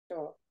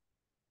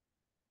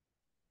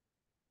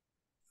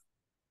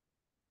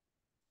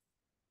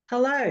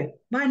Hello,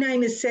 my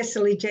name is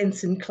Cecily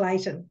Jensen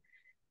Clayton,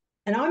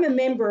 and I'm a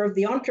member of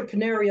the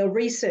Entrepreneurial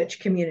Research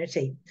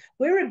Community.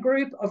 We're a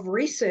group of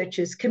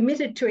researchers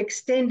committed to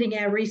extending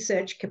our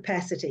research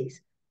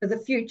capacities for the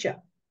future,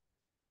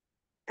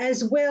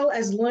 as well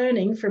as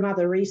learning from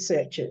other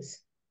researchers.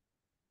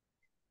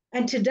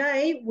 And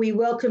today we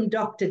welcome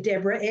Dr.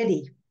 Deborah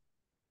Eddy.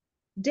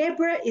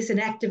 Deborah is an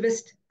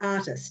activist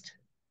artist.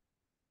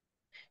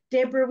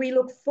 Deborah, we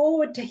look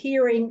forward to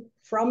hearing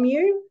from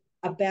you,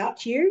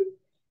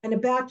 and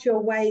about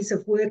your ways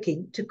of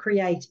working to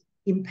create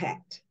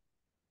impact.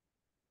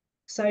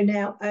 So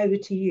now over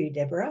to you,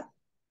 Deborah.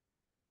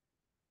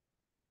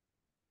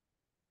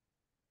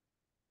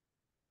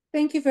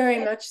 Thank you very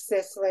much,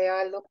 Cecily.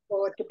 I look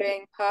forward to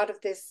being part of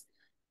this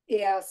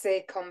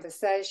ERC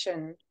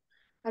conversation.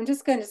 I'm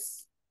just going to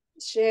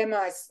share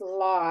my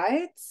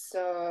slides.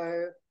 So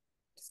I'm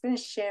just going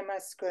to share my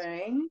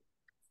screen.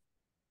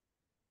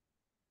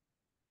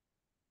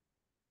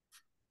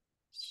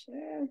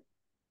 Share.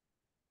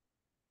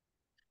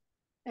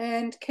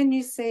 And can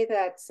you see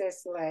that,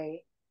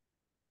 Cecily?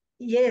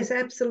 Yes,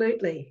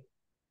 absolutely.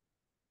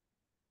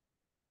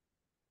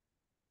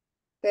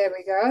 There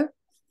we go.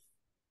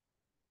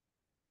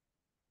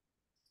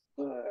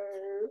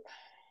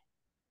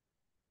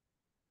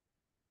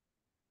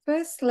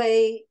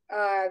 Firstly,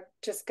 I'm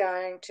just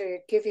going to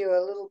give you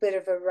a little bit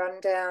of a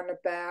rundown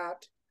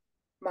about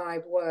my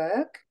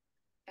work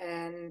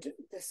and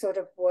the sort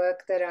of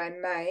work that I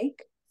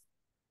make.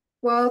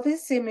 Well,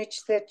 this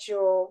image that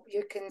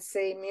you can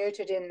see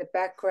muted in the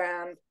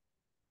background,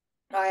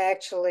 I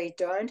actually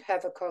don't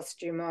have a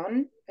costume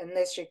on,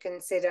 unless you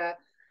consider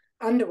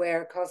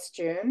underwear a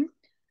costume.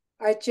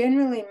 I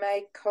generally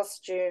make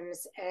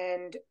costumes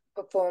and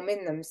perform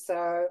in them,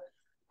 so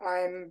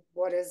I'm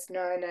what is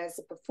known as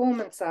a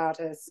performance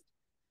artist.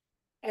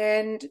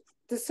 And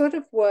the sort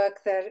of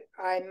work that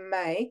I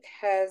make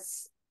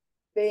has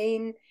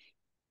been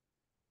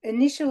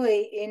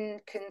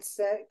initially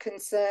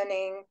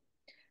concerning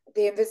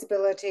the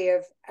invisibility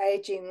of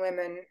aging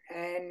women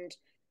and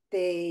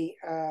the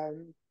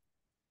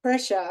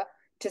pressure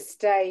to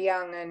stay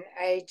young and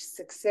age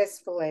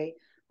successfully,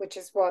 which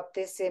is what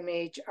this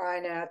image,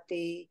 Iron Out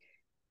the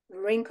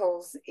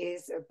Wrinkles,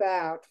 is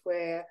about,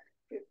 where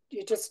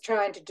you're just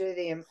trying to do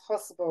the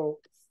impossible.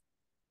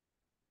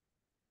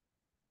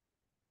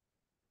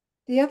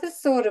 The other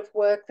sort of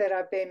work that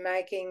I've been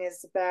making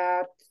is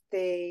about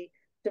the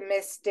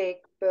domestic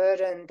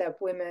burden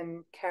that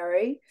women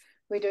carry.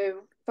 We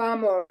do far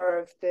more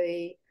of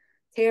the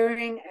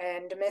caring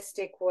and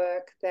domestic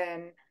work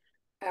than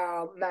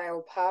our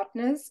male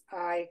partners.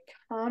 I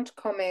can't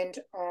comment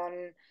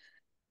on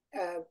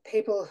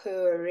people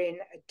who are in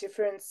a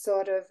different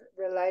sort of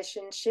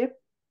relationship,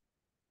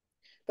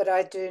 but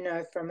I do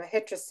know from a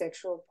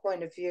heterosexual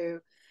point of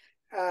view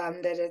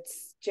that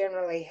it's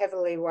generally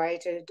heavily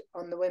weighted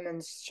on the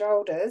women's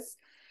shoulders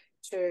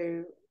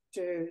to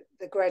do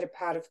the greater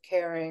part of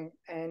caring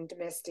and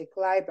domestic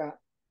labour.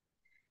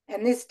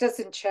 And this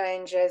doesn't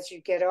change as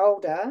you get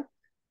older.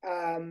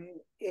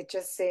 It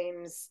just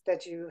seems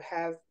that you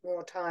have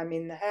more time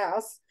in the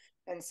house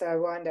and so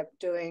wind up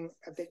doing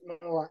a bit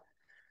more.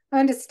 I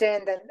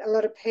understand that a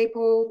lot of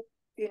people,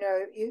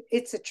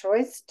 it's a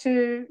choice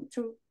to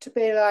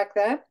be like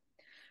that,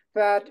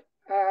 but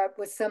it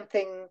was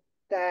something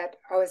that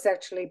I was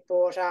actually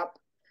brought up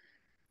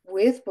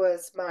with.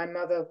 Was my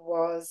mother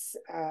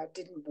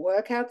didn't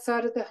work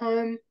outside of the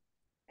home,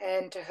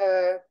 and to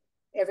her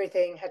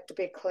everything had to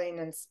be clean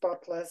and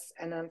spotless,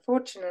 and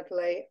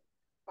unfortunately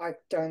I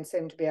don't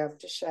seem to be able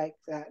to shake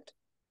that.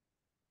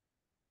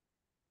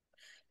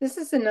 This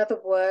is another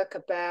work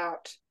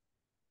about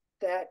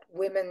that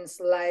women's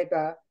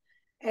labour,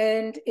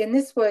 and in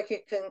this work you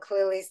can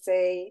clearly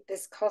see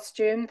this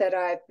costume that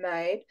I've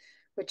made,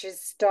 which is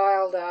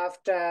styled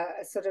after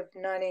a sort of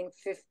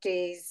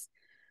 1950s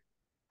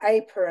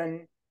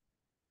apron,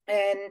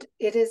 and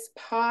it is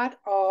part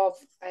of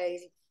a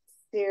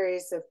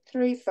series of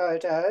 3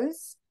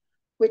 photos,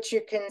 which you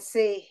can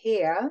see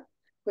here,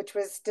 which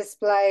was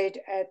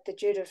displayed at the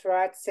Judith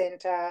Wright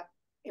Centre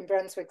in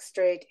Brunswick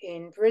Street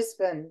in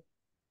Brisbane.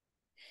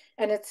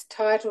 And it's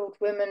titled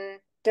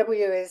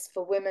W is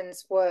for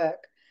Women's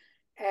Work,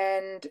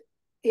 and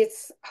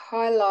it's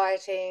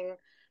highlighting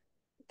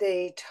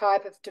the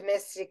type of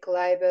domestic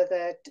labour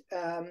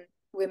that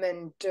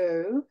women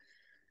do.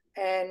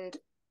 And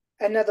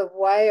another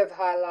way of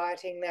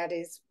highlighting that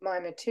is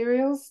my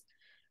materials,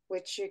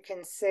 which you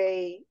can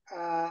see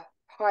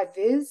high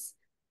vis,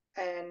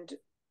 and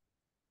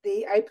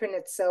the apron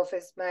itself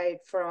is made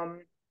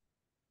from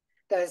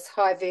those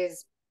high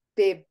vis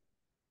bib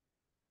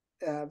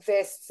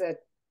vests that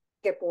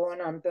get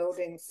worn on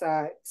building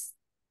sites.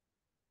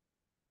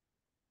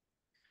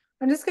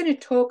 I'm just going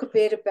to talk a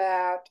bit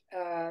about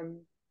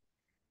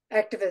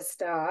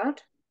activist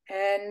art,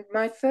 and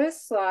my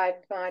first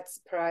slide might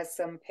surprise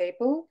some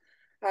people.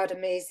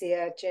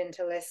 Artemisia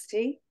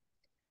Gentilesti,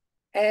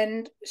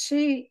 and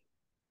she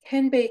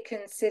can be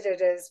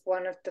considered as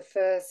one of the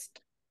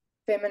first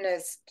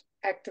feminist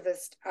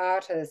activist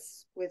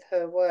artists with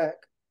her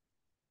work.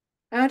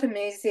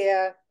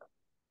 Artemisia's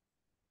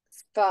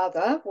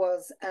father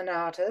was an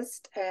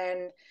artist,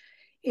 and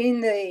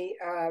in the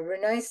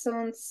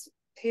Renaissance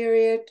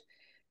period,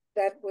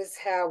 that was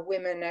how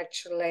women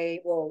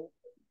actually, well,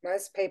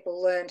 most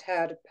people learned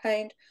how to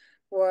paint,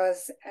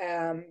 was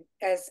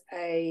as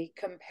a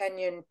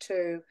companion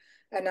to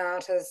an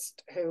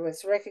artist who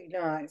was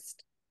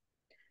recognized.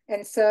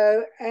 And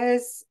so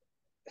as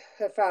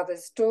her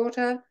father's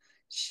daughter,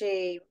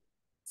 she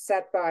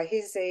sat by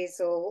his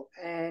easel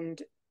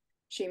and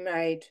she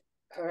made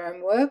her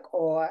own work,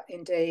 or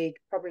indeed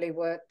probably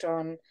worked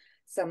on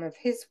some of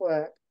his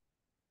work.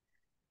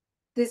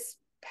 This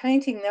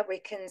painting that we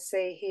can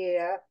see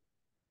here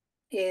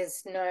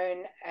is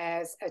known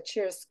as a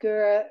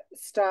chiaroscuro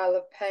style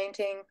of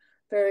painting,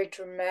 very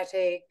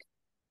dramatic,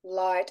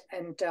 light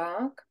and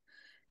dark.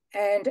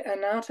 And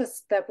an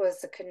artist that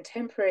was a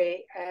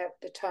contemporary at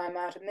the time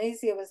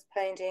Artemisia was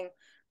painting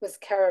was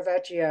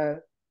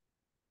Caravaggio.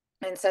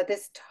 And so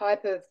this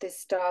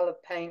style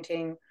of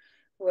painting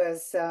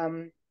was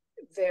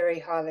very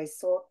highly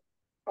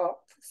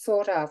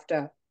sought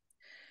after.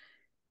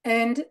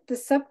 And the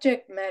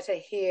subject matter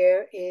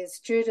here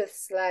is Judith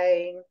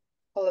slaying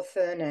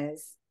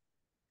Holofernes.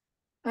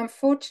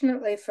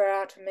 Unfortunately for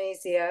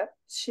Artemisia,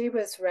 she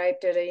was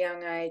raped at a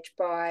young age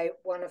by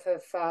one of her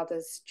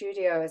father's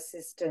studio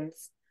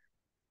assistants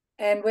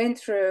and went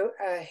through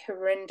a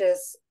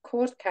horrendous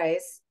court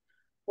case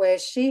where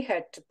she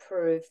had to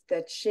prove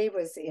that she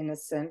was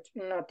innocent,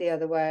 not the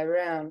other way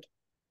around.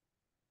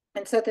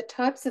 And so the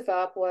types of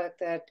artwork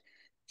that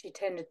she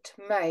tended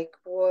to make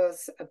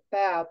was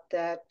about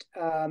that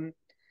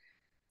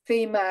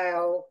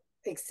female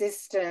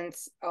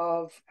existence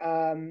of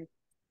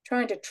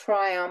trying to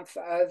triumph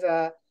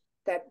over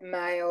that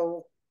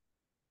male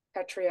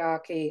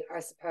patriarchy, I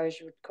suppose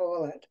you would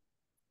call it.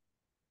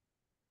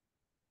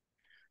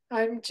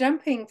 I'm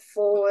jumping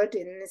forward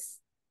in this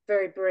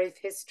very brief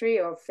history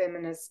of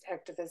feminist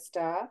activist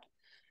art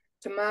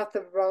to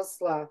Martha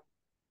Rosler,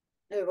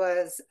 who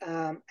was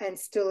and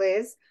still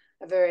is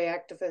a very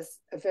active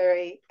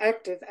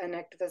and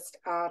activist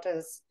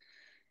artist.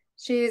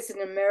 She is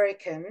an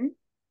American,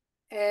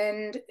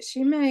 and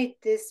she made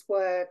this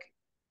work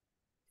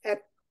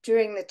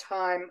during the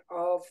time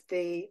of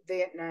the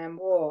Vietnam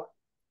War.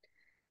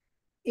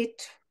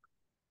 It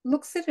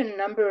looks at a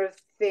number of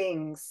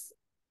things.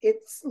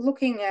 It's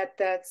looking at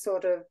that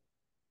sort of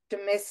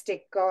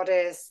domestic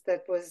goddess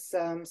that was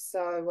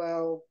so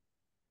well,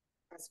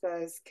 I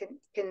suppose,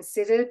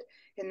 considered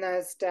in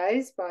those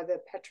days by the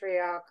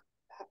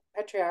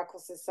patriarchal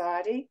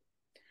society.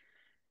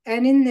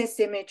 And in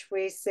this image,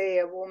 we see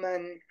a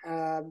woman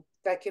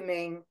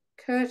vacuuming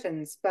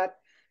curtains, but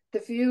the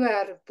view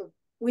out of the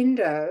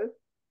window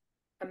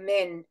are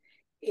men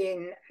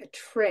in a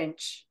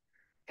trench.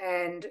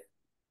 And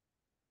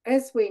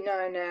as we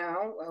know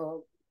now,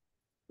 or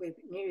we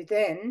knew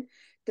then,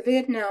 the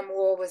Vietnam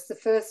War was the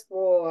first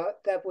war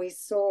that we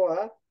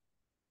saw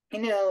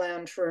in our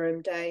lounge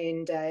room day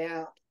in, day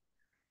out.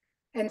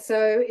 And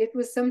so it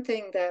was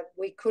something that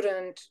we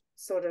couldn't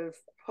sort of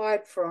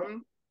hide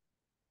from.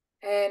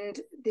 And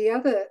the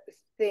other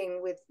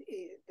thing with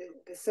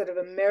the sort of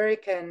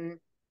American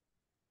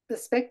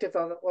perspective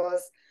of it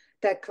was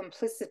that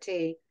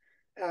complicity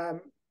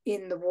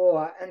in the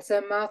war. And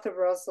so Martha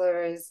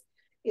Rosler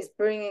is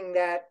bringing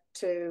that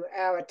to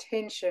our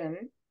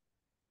attention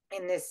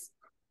in this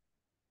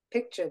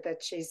picture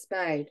that she's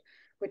made,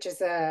 which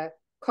is a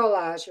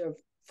collage of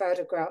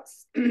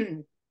photographs,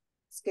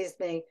 excuse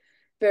me,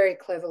 very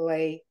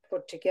cleverly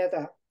put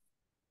together.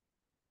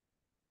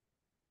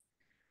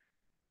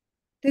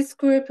 This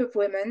group of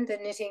women, the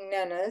Knitting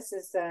Nanas,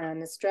 is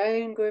an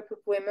Australian group of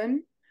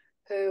women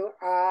who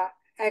are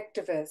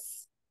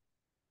activists,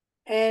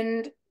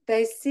 and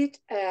they sit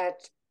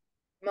at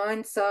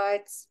mine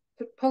sites,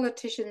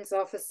 politicians'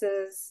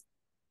 offices,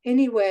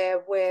 anywhere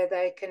where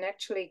they can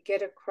actually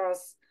get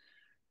across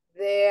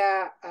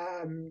their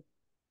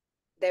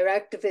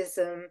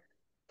activism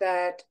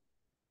that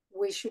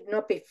we should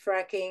not be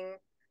fracking,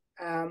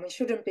 we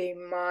shouldn't be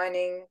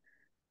mining,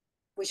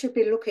 we should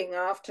be looking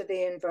after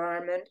the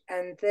environment.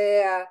 And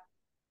their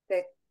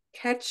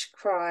catch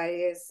cry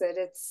is that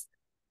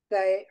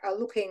they are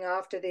looking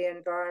after the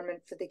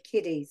environment for the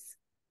kiddies.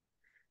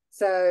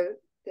 So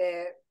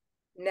they're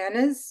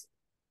nanas,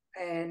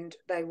 and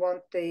they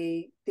want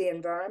the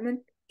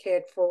environment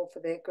cared for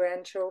their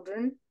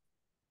grandchildren.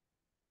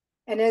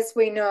 And as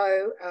we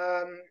know,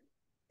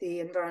 the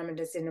environment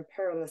is in a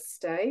perilous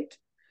state,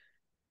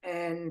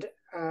 and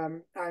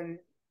I'm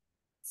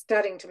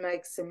starting to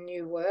make some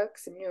new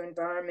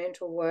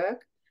environmental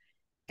work.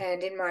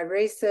 And in my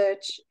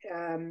research,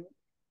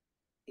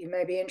 you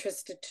may be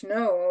interested to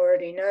know, or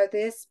already know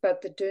this,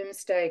 but the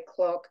doomsday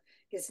clock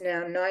is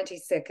now 90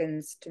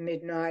 seconds to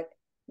midnight,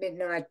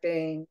 midnight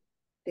being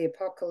the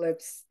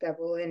apocalypse that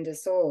will end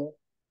us all.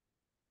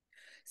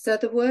 So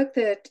the work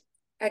that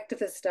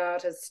activist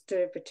artists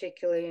do,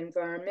 particularly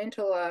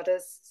environmental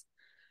artists,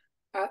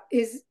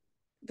 is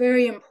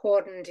very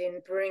important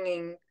in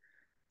bringing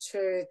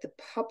to the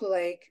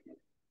public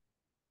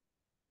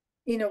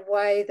in a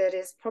way that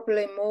is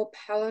probably more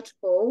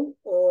palatable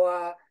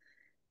or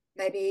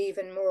maybe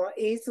even more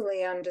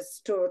easily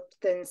understood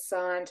than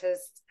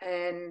scientists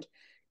and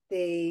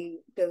the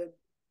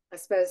I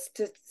suppose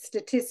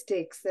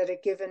statistics that are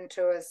given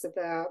to us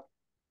about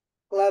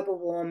global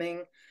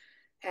warming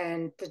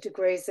and the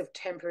degrees of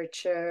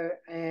temperature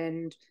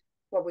and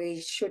what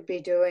we should be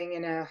doing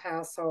in our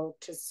household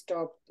to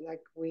stop,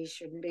 like we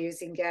shouldn't be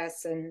using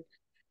gas and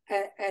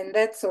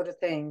that sort of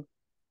thing,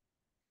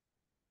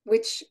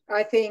 which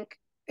I think,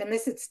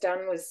 unless it's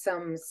done with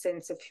some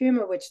sense of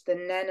humor, which the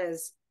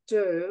nanas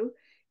do,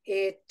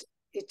 it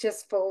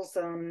just falls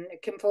on,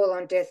 it can fall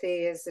on deaf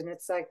ears, and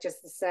it's like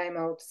just the same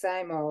old,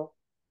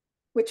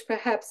 which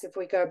perhaps if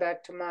we go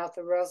back to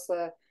Martha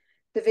Rosler,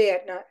 the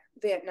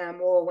Vietnam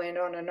War went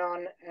on,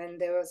 and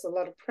there was a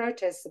lot of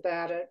protests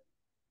about it,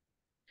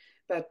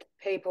 but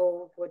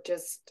people were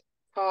just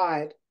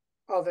tired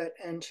of it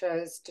and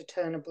chose to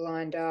turn a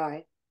blind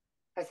eye.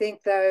 I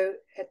think, though,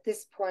 at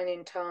this point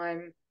in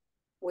time,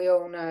 we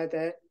all know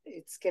that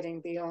it's getting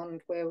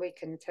beyond where we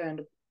can turn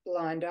a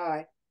blind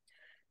eye.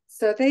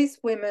 So these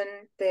women,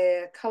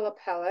 their colour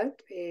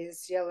palette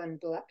is yellow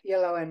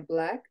and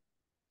black.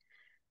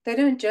 They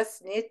don't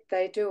just knit,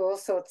 they do all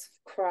sorts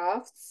of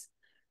crafts.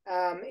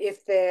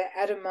 If they're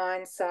at a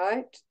mine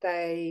site,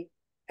 they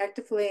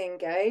actively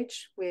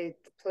engage with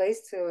the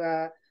police who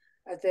are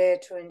there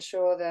to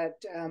ensure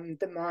that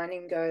the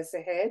mining goes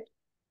ahead.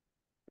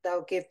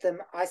 They'll give them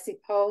icy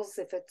poles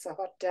if it's a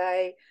hot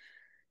day,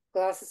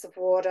 glasses of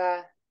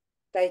water.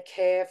 They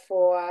care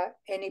for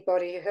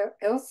anybody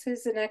else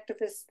who's an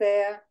activist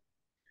there.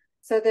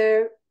 So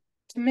they're,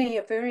 to me,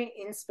 a very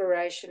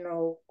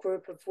inspirational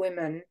group of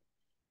women,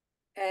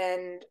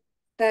 and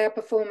they are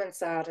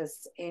performance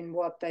artists in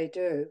what they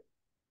do.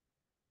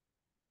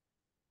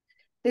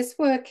 This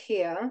work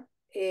here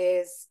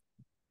is,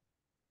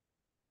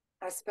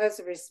 I suppose,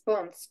 a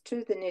response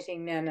to the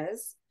Knitting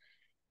Nanas,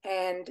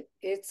 and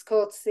it's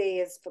called C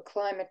is for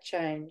Climate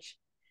Change.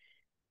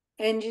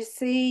 And you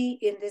see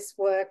in this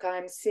work,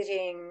 I'm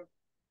sitting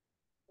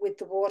with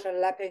the water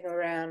lapping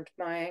around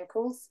my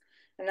ankles,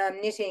 and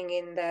I'm knitting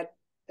in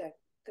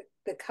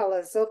the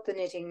colours of the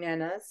Knitting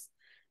Nanas,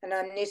 and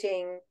I'm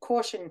knitting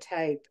caution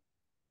tape.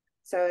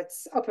 So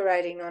it's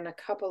operating on a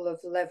couple of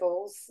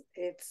levels.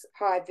 It's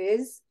high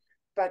vis,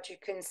 but you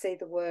can see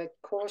the word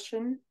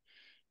caution.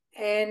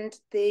 And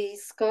the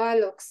sky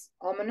looks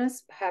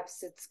ominous.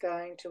 Perhaps we're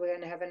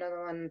going to have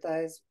another one of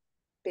those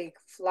big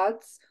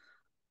floods.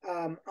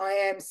 I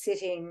am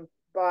sitting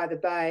by the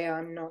bay.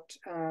 I'm not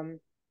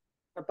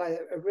by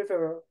a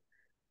river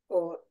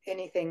or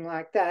anything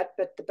like that,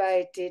 but the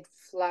bay did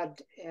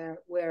flood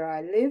where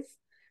I live,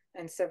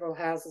 and several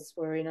houses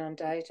were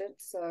inundated.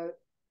 So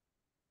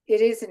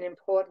it is an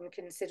important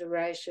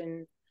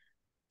consideration,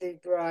 the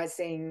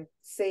rising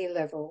sea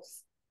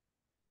levels.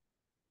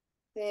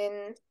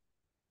 Then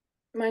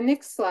my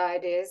next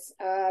slide is,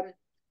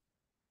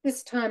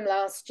 this time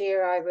last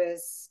year I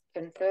was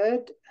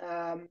conferred,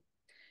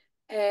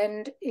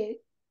 and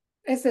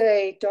as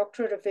a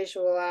doctorate of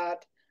visual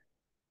art,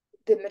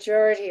 the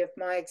majority of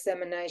my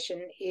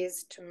examination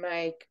is to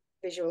make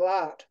visual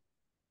art,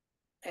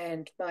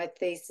 and my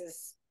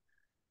thesis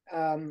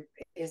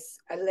is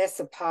a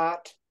lesser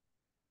part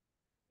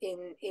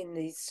in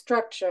the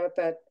structure,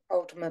 but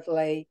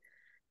ultimately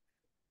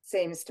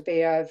seems to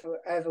be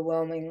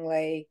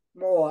overwhelmingly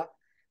more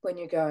when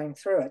you're going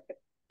through it. But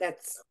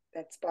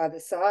that's by the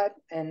side,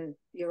 and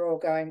you're all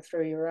going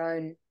through your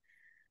own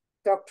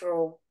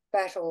doctoral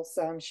battles,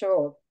 I'm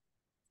sure.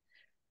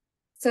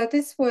 So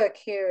this work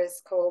here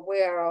is called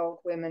We Are Old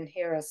Women,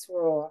 Hear Us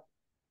Roar.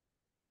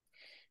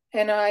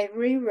 And I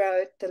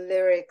rewrote the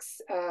lyrics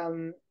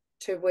to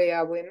We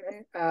Are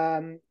Women,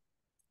 I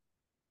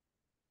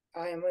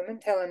Am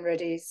Women, Helen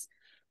Reddy's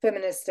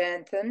feminist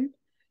anthem,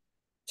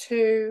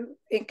 to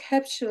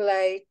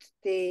encapsulate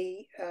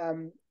the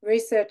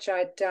research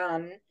I'd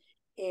done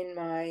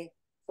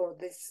for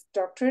this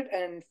doctorate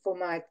and for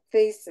my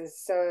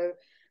thesis. So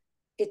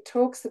it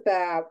talks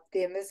about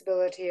the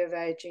invisibility of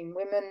aging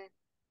women.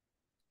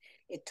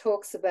 It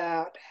talks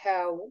about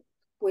how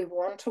we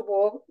want to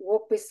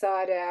walk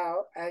beside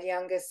our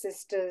younger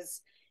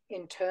sisters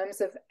in terms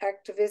of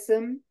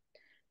activism.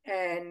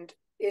 And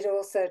it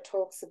also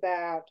talks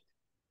about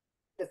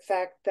the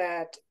fact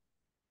that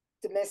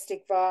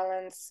domestic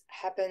violence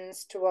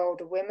happens to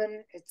older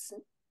women.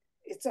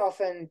 It's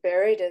often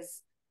buried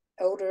as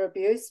elder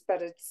abuse,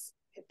 but it's,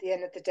 at the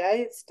end of the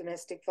day, it's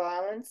domestic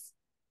violence.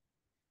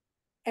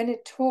 And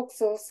it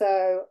talks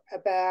also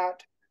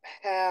about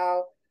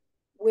how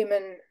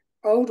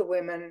older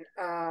women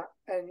are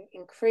an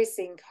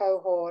increasing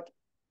cohort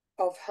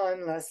of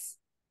homeless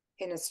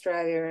in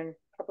Australia and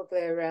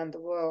probably around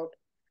the world.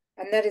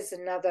 And that is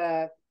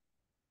another,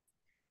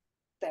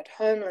 that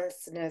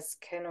homelessness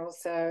can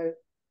also,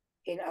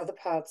 in other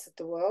parts of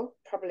the world,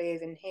 probably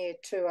even here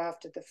too,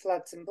 after the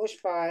floods and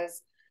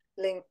bushfires,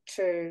 linked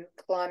to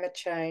climate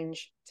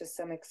change to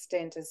some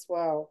extent as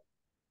well.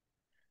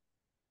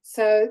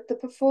 So the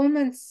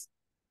performance,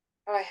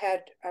 I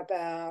had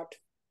about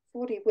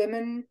 40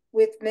 women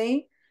with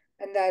me,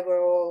 and they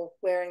were all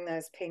wearing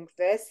those pink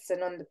vests,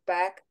 and on the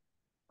back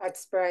I'd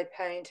spray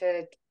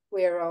painted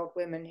 "We're Old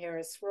Women, Hear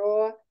Us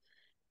Roar,"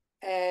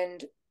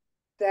 and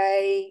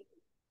they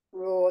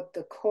roared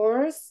the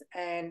chorus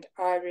and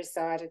I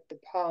recited the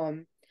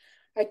poem.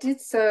 I did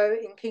so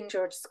in King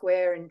George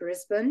Square in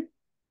Brisbane,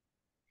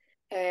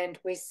 and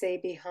we see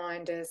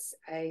behind us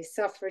a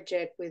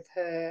suffragette with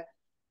her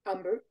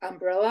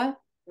umbrella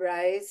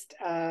raised.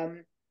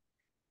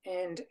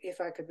 And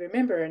if I could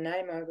remember her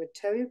name, I would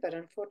tell you, but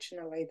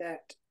unfortunately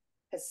that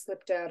has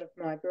slipped out of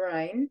my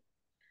brain.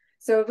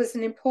 So it was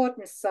an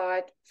important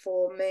site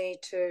for me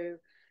to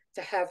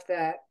have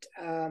that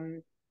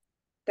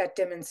that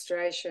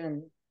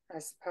demonstration, I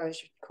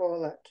suppose you'd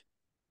call it.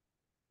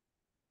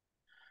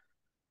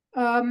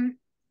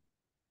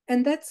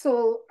 And that's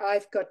all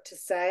I've got to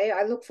say.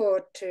 I look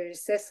forward to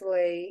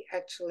Cecily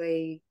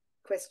actually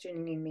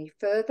questioning me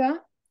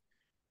further.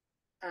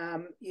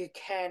 You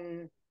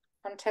can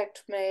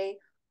contact me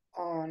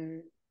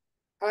on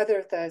either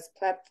of those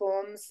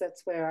platforms.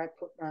 That's where I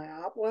put my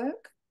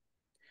artwork.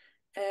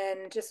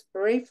 And just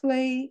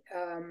briefly,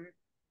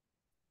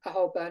 a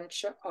whole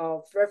bunch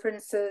of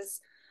references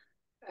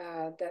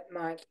that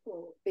might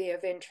be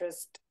of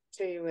interest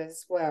to you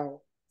as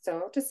well. So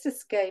I'll just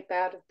escape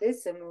out of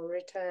this and we'll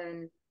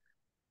return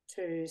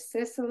to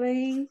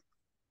Cecily.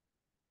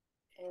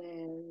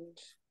 And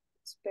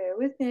just bear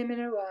with me a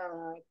minute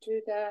while I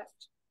do that.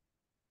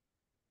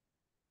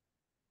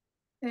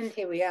 And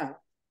here we are.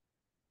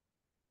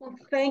 Well,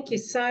 thank you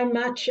so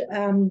much,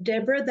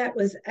 Deborah. That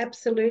was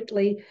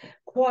absolutely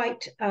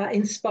quite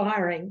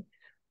inspiring.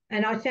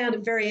 And I found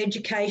it very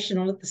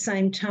educational at the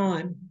same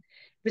time.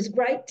 It was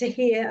great to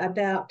hear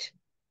about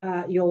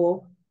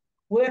your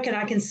work, and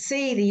I can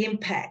see the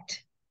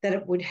impact that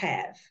it would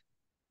have.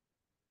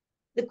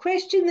 The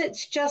question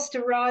that's just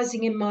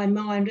arising in my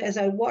mind as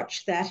I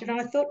watched that, and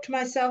I thought to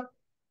myself,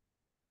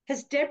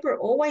 has Deborah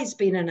always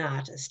been an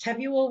artist? Have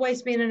you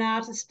always been an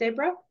artist,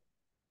 Deborah?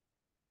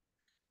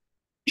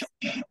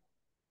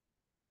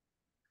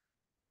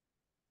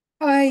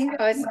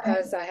 I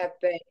suppose I have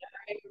been.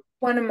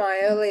 One of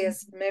my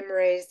earliest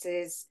memories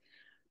is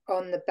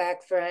on the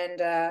back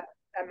veranda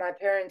at my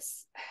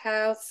parents'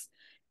 house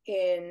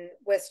in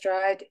West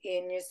Ryde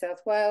in New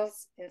South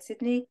Wales, in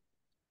Sydney,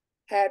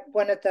 at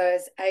one of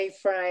those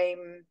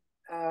A-frame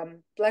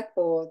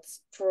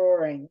blackboards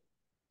drawing.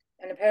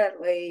 And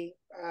apparently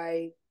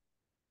I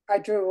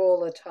drew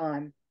all the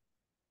time.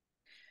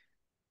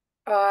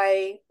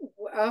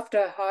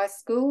 After high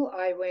school,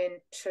 I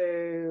went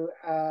to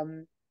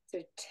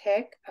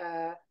Tech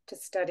to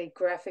study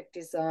graphic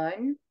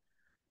design,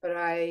 but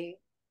I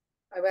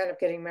wound up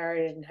getting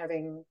married and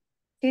having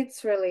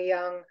kids really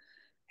young,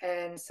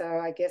 and so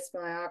I guess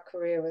my art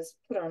career was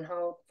put on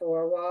hold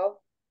for a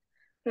while.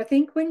 But I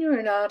think when you're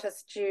an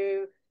artist,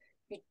 you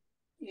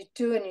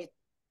do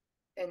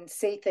and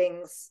see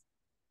things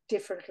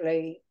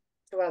differently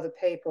to other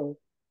people.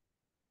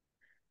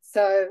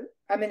 So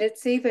I mean,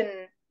 it's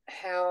even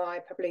how I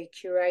probably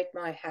curate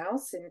my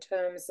house in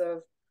terms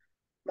of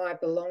my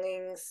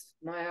belongings,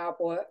 my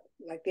artwork,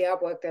 like the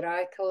artwork that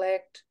I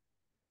collect.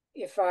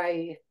 If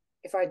I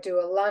do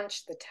a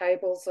lunch, the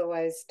table's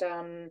always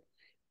done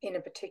in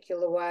a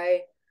particular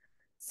way.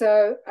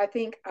 So I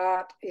think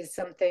art is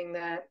something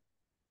that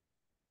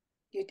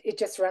it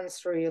just runs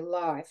through your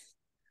life.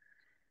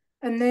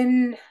 And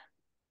then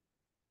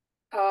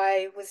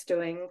I was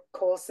doing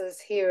courses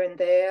here and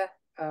there,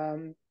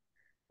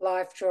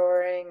 life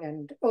drawing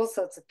and all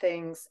sorts of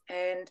things.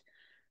 And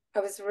I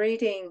was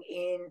reading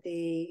in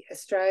the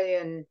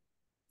Saturday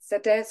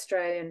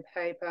Australian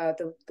paper,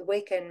 the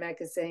Weekend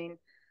magazine.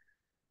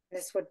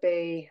 This would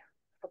be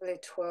probably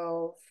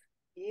 12,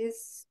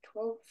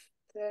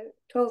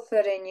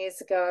 13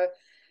 years ago,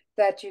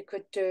 that you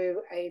could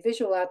do a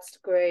visual arts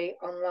degree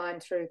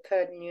online through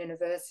Curtin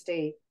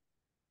University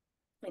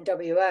in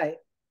WA.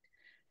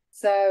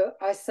 So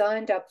I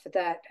signed up for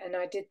that, and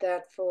I did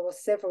that for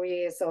several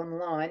years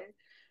online,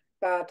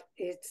 but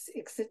it's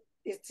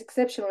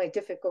exceptionally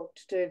difficult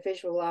to do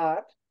visual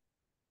art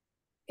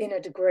in a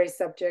degree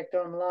subject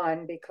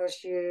online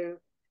because you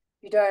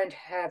don't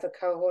have a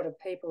cohort of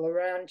people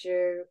around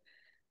you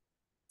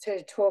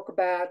to talk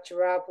about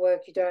your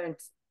artwork. You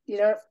don't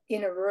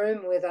in a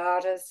room with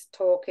artists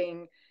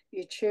talking.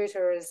 Your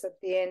tutor is at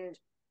the end,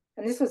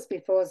 and this was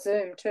before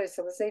Zoom too,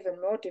 so it was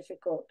even more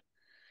difficult.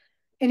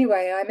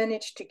 Anyway, I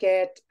managed to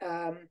get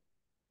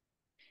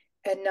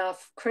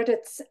enough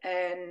credits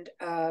and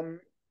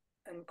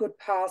good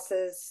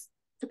passes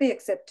to be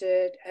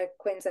accepted at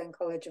Queensland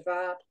College of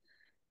Art,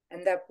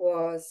 and that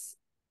was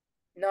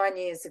 9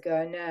 years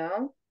ago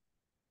now.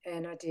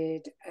 And I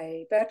did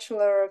a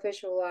Bachelor of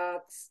Visual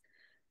Arts.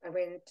 I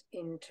went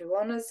into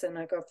honours and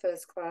I got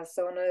first class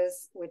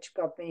honours, which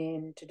got me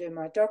in to do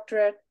my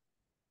doctorate.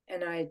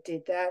 And I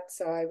did that.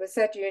 So I was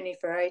at uni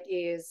for 8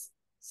 years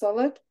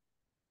solid.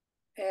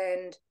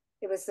 And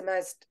it was the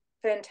most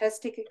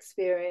fantastic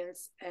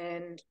experience.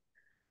 And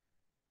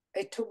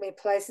it took me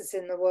places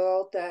in the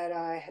world that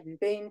I hadn't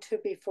been to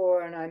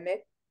before. And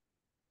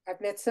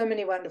I've met so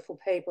many wonderful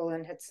people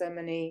and had so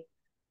many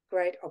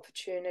great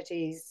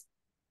opportunities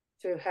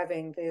through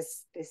having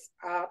this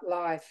art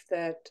life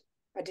that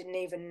I didn't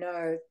even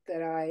know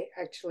that I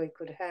actually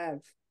could have.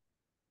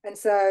 And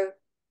so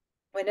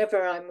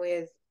whenever I'm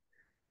with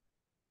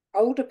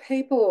older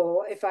people,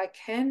 or if I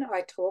can,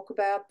 I talk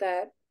about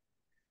that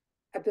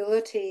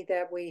ability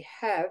that we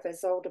have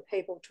as older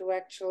people to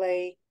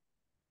actually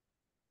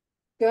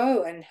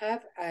go and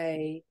have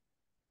a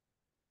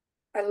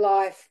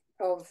life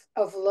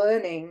of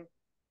learning,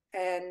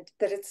 and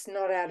that it's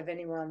not out of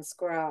anyone's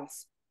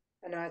grasp.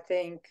 And I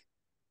think,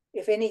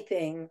 if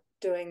anything,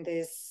 doing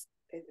this,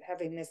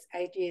 having this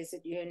 8 years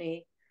at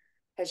uni,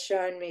 has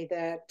shown me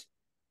that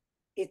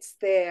it's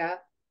there.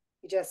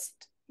 You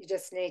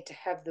just need to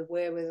have the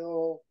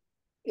wherewithal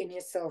in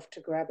yourself to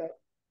grab it.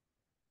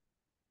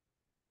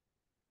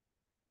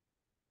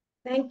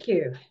 Thank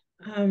you.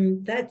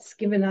 That's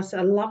given us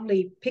a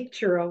lovely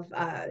picture of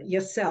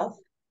yourself,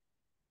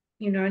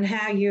 you know, and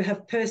how you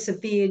have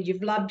persevered.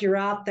 You've loved your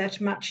art that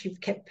much.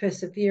 You've kept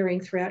persevering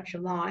throughout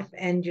your life,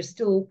 and you're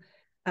still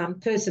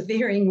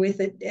persevering with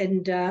it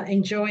and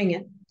enjoying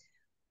it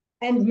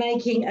and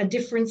making a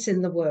difference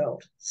in the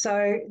world.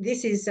 So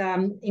this is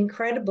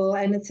incredible,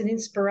 and it's an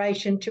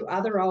inspiration to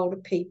other older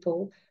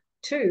people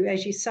too,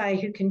 as you say,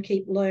 who can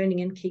keep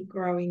learning and keep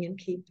growing and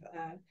keep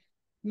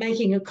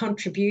making a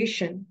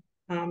contribution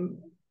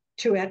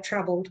to our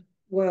troubled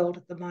world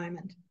at the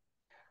moment.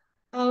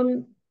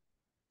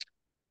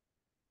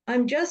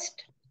 I'm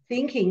just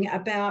thinking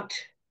about,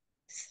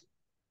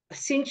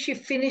 since you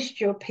finished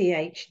your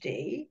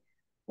PhD,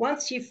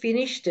 once you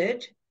finished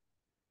it,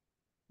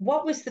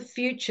 what was the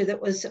future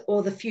that was,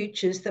 or the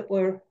futures that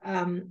were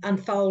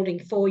unfolding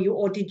for you,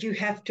 or did you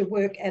have to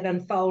work at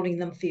unfolding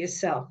them for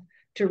yourself,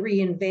 to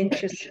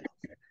reinvent yourself,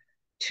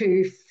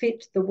 to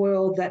fit the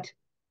world that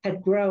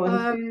had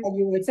grown while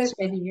you were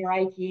spending your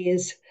 8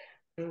 years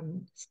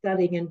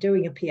studying and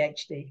doing a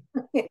PhD?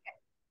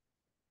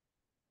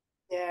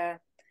 Yeah.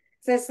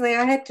 Cecily,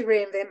 I had to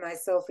reinvent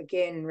myself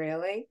again,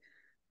 really.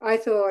 I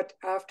thought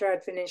after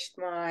I'd finished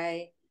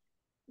my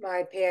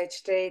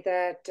PhD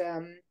that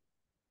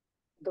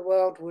the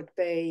world would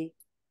be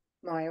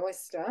my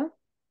oyster.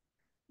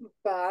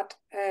 But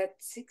at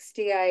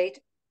 68,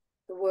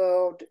 the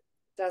world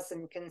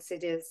doesn't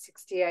consider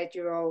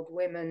 68-year-old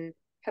women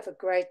have a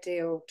great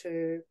deal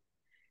to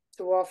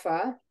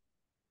offer.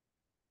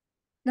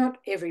 Not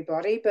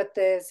everybody, but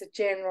there's a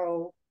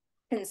general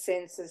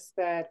consensus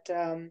that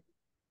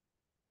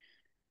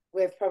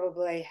we've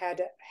probably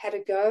had a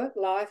go at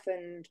life,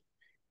 and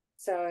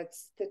so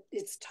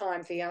it's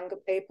time for younger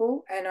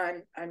people. And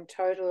I'm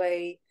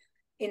totally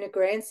in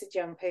agreement that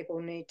young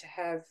people need to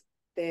have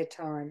their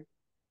time.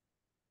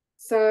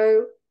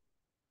 So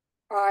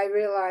I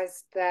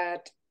realized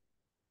that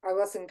I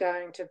wasn't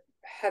going to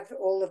have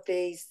all of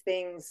these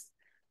things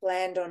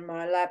land on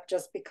my lap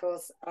just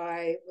because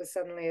I was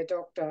suddenly a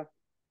doctor,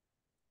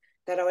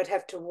 that I would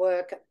have to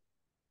work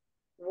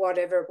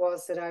whatever it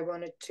was that I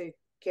wanted to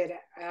get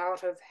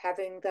out of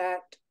having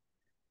that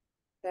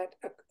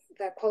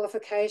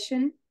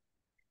qualification.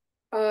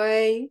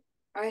 I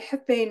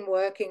have been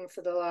working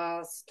for the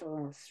last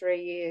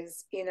 3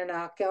 years in an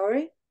art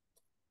gallery.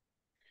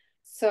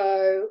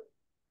 So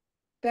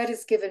that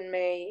has given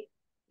me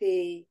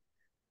the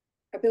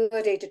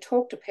ability to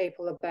talk to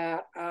people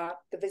about art,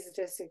 the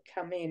visitors who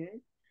come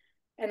in,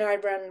 and I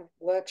run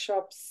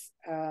workshops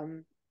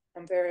on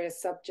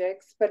various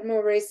subjects. But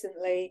more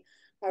recently,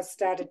 I've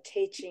started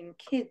teaching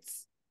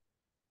kids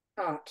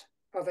art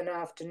of an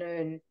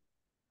afternoon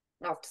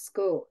after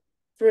school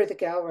through the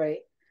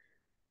gallery.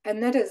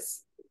 And that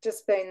has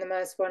just been the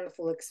most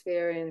wonderful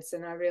experience.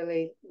 And I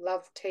really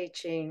love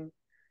teaching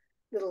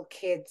little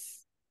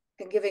kids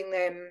and giving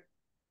them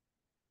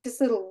just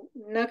little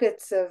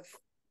nuggets of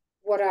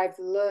what I've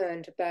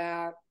learned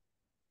about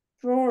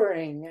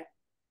drawing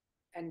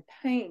and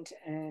paint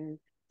and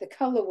the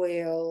color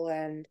wheel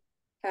and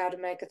how to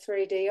make a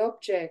 3D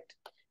object.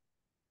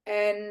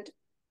 And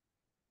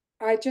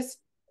I just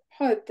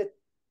hope that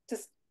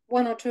just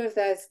one or two of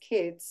those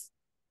kids,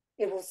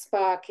 it will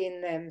spark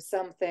in them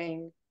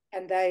something,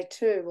 and they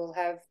too will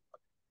have,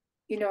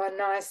 you know, a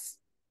nice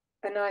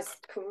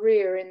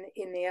career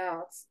in the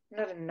arts.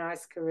 Not a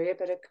nice career,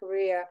 but a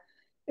career.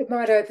 It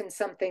might open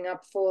something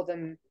up for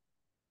them,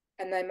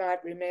 and they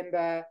might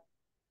remember,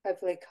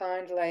 hopefully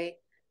kindly,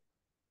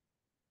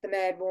 the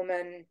mad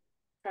woman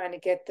trying to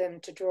get them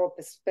to draw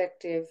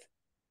perspective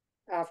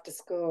after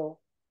school.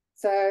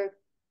 So,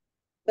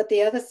 but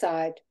the other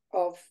side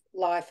of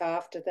life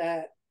after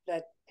that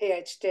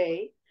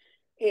PhD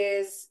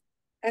is,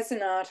 as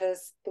an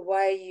artist,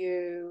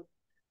 the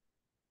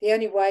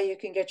only way you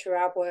can get your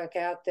artwork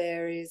out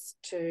there is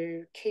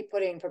to keep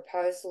putting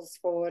proposals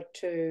forward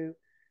to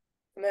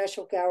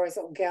commercial galleries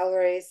or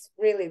galleries.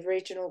 Really,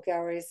 regional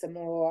galleries are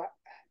more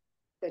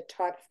the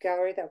type of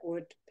gallery that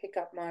would pick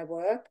up my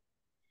work,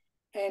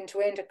 and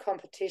to enter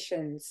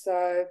competitions.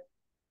 So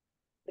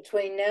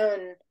between now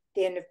and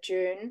the end of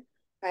June,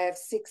 I have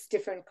 6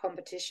 different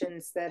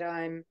competitions that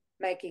I'm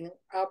making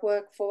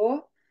artwork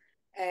for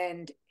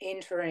and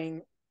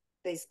entering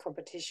these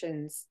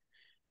competitions.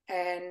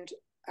 And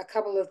a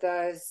couple of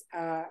those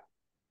are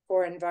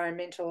for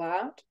environmental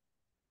art,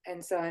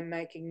 and so I'm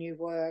making new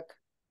work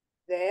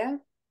there.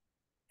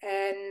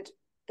 And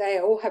they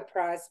all have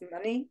prize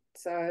money,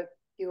 so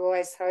you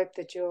always hope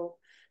that you'll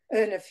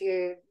earn a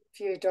few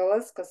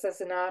dollars, because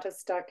as an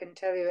artist, I can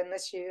tell you,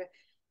 unless you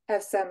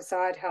have some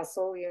side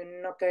hustle,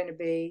 you're not going to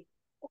be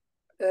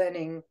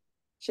earning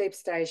sheep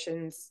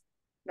stations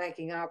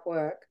making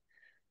artwork.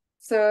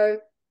 So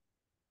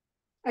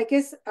I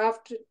guess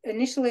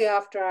initially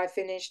after I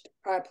finished,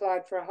 I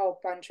applied for a whole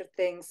bunch of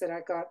things that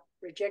I got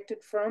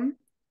rejected from,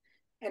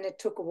 and it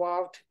took a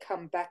while to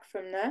come back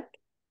from that.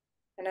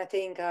 And I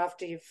think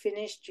after you've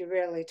finished, you're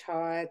really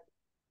tired.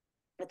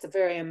 It's a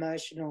very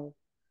emotional,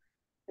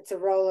 it's a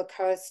roller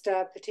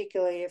coaster,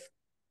 particularly if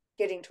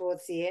getting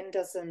towards the end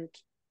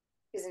isn't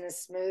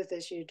as smooth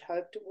as you'd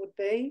hoped it would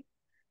be.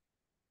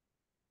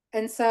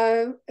 And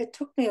so it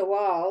took me a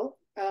while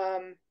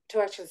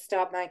to actually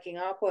start making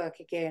artwork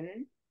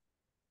again.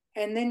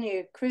 And then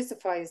you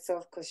crucify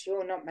yourself because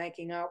you're not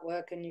making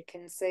artwork and you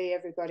can see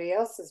everybody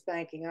else is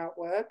making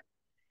artwork.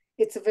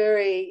 It's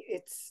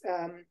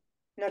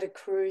not a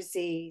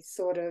cruisy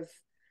sort of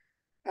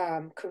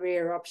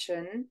career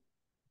option.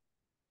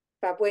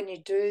 But when you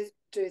do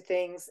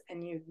things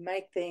and you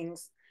make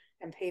things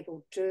and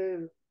people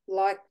do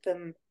like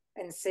them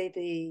and see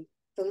the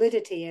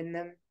validity in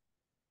them,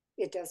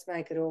 it does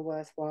make it all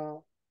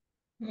worthwhile.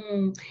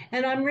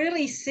 And I'm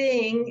really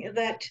seeing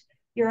that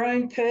your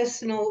own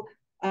personal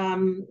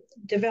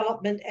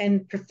development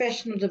and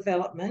professional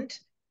development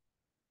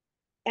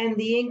and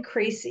the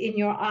increase in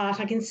your art.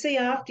 I can see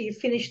after you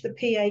finish the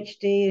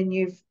PhD and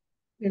you've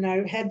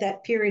had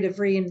that period of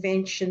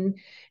reinvention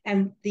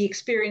and the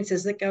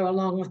experiences that go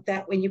along with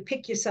that, when you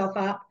pick yourself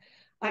up,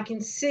 I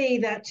can see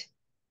that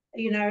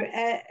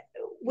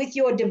with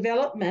your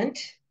development,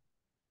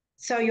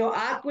 so your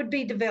art would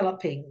be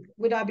developing.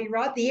 Would I be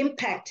right? The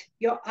impact,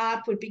 your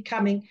art would be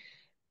coming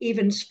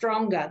even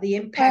stronger. The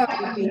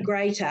impact would be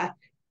greater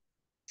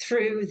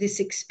through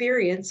this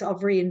experience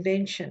of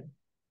reinvention.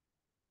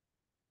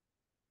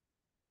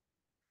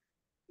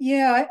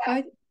 Yeah,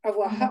 I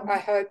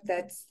hope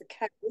that's the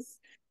case.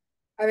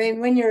 I mean,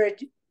 when you're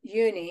at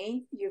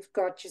uni, you've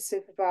got your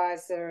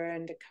supervisor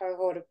and a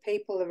cohort of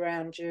people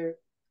around you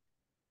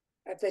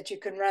that you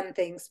can run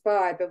things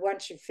by. But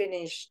once you've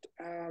finished,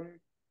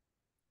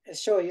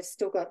 sure, you've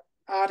still got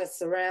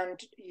artists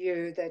around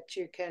you that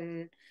you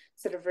can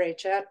sort of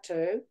reach out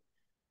to.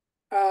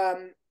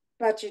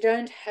 But you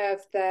don't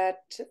have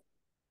that.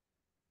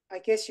 I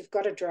guess you've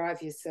got to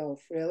drive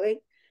yourself,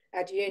 really.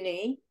 At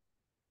uni,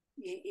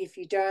 if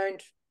you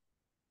don't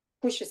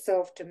push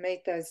yourself to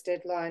meet those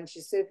deadlines,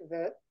 your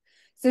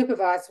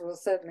supervisor will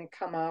certainly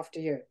come after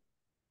you.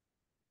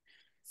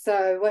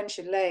 So once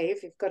you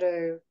leave,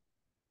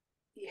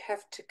 you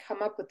have to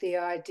come up with the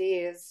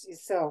ideas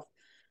yourself.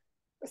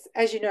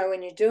 As you know,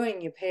 when you're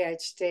doing your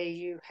PhD,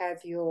 you have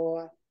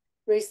your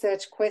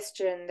research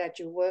question that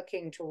you're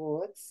working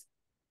towards.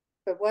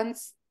 But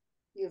once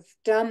you've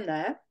done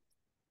that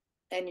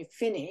and you've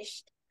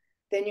finished,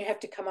 then you have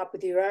to come up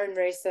with your own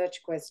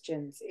research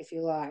questions, if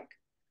you like,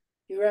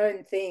 your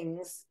own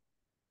things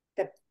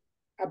that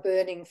are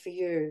burning for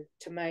you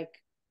to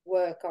make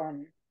work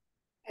on.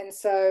 And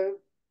so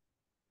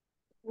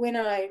when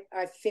I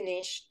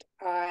finished,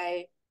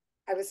 I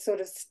was sort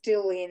of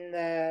still in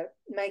the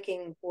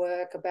making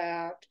work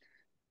about,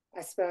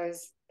 I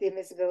suppose, the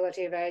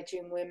invisibility of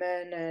aging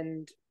women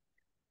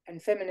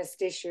and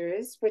feminist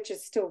issues, which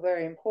is still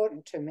very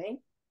important to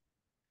me.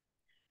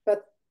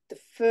 But the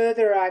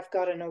further I've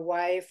gotten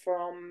away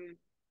from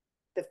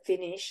the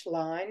finish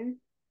line,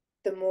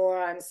 the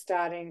more I'm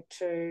starting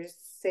to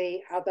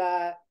see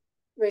other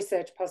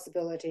research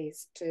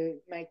possibilities to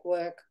make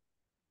work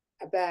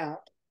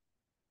about.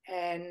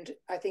 And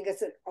I think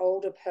as an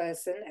older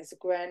person, as a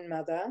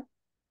grandmother,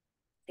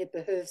 it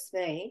behooves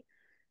me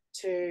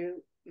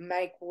to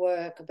make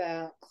work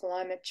about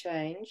climate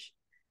change,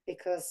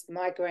 because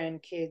my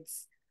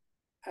grandkids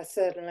are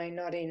certainly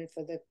not in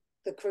for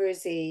the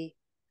cruisy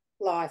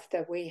life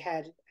that we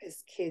had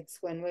as kids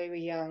when we were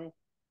young.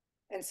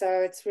 And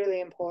so it's really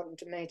important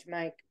to me to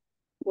make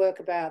work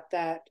about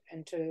that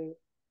and to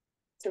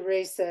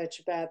research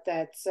about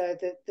that. So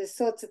the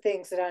sorts of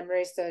things that I'm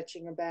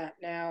researching about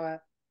now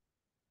are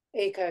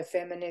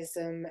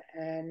ecofeminism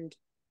and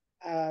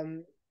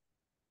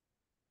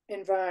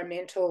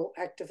environmental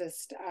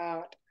activist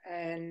art,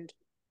 and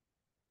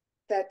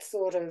that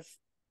sort of,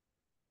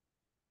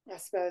 I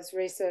suppose,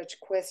 research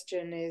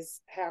question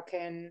is how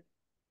can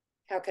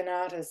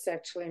artists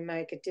actually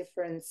make a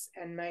difference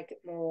and make it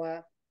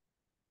more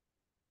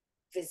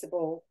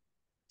visible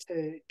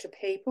to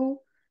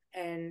people,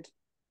 and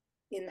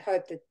in the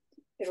hope that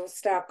it'll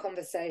start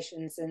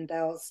conversations and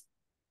they'll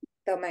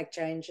make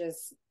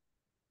changes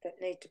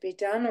that need to be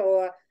done,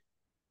 or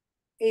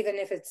even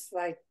if it's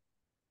like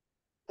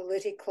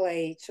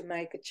politically to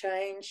make a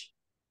change,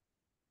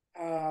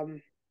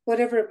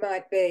 whatever it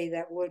might be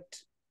that would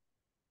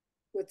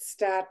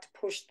start to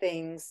push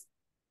things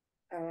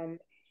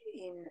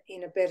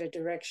in a better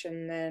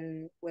direction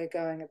than we're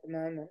going at the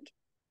moment.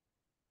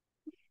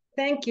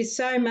 Thank you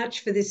so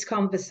much for this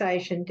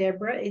conversation,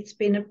 Deborah. It's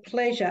been a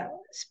pleasure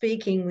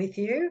speaking with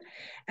you,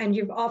 and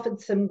you've offered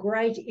some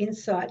great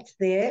insights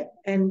there,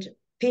 and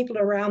people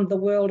around the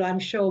world, I'm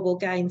sure, will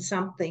gain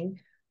something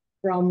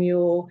from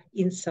your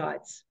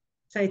insights.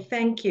 So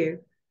thank you.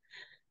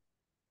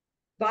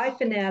 Bye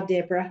for now,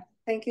 Deborah.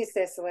 Thank you,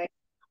 Cecily.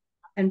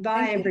 And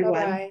bye, everyone.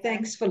 Bye-bye.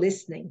 Thanks for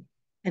listening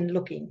and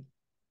looking.